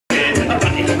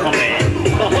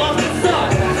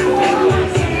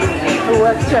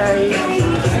quá trời,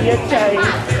 quá trời,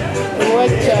 quá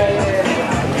trời.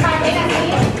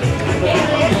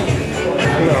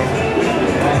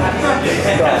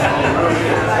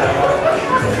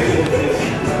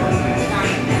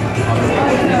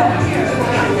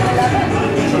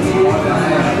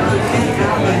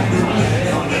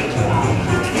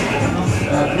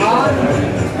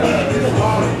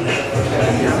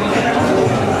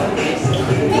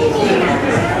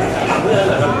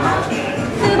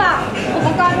คือแบบอุป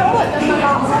กรณ์ทั้งหมดจะมาล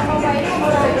องเอาไว้ทำอะ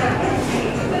ไร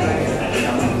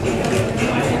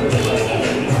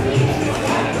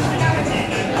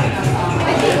ไ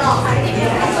ม่ติดหรอกค่ะติดเ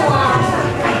ป็นตัว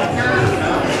ถ่ายหน้า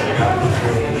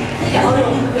เดี๋ยวเอาล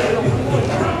ง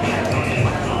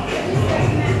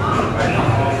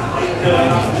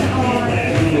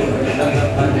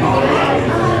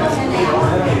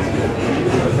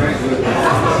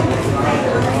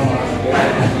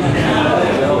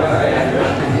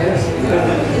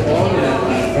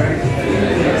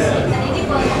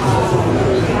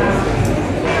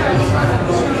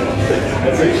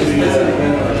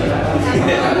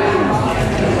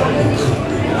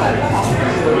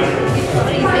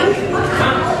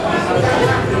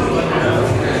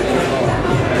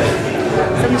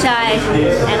Sunshine,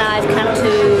 and I've come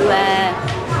to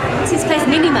what's this place?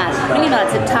 Minimart.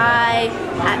 It's a Thai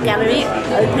art gallery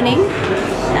opening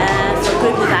for a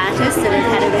group of artists that have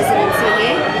had a residency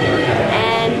here,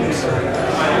 and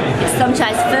it's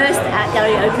Sunshine's first art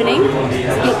gallery opening. He's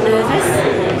a bit nervous,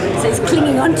 so he's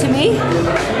clinging on to me.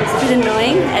 It's a bit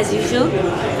annoying as usual,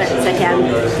 but it's okay. I'm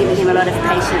giving him a lot of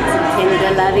patience and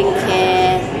tender, loving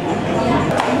care.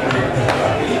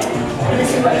 Let's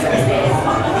see what's upstairs.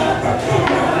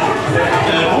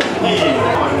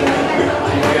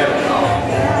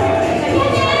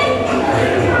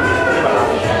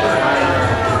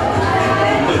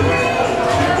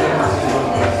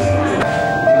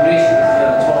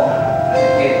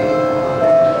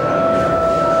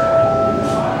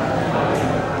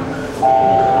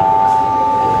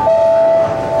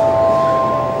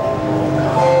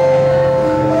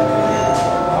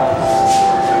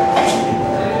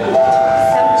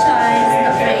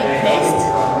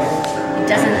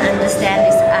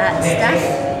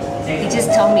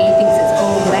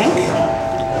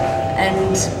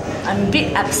 I'm a bit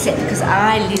upset because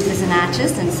I live as an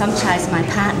artist and Samchai's my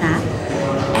partner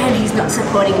and he's not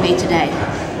supporting me today.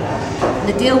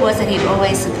 The deal was that he'd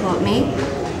always support me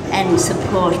and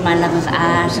support my love of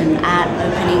art and art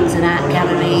openings and art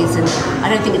galleries, and I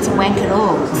don't think it's a wank at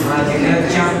all.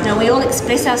 No, we all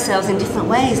express ourselves in different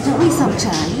ways, don't we,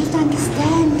 Samchai? You have to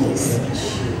understand this.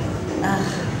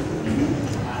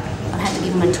 I'll have to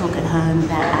give him a talk at home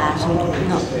about art and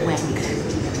not wank.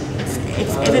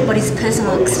 It's everybody's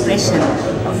personal expression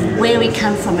of where we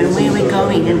come from and where we're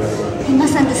going, and he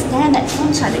must understand that.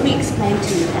 Sunshine, let me explain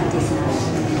to you about this now.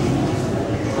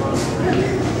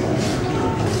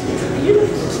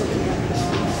 Beautiful.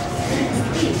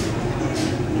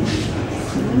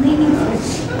 Meaningful.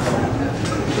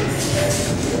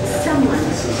 Someone.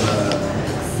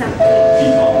 Something.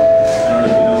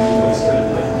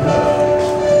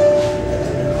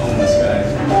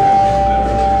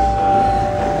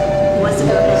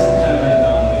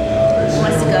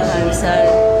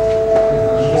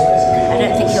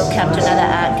 Come to another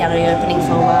art gallery opening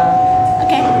for a while.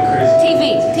 Okay,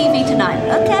 TV tonight.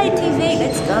 Okay, TV,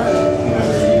 let's go.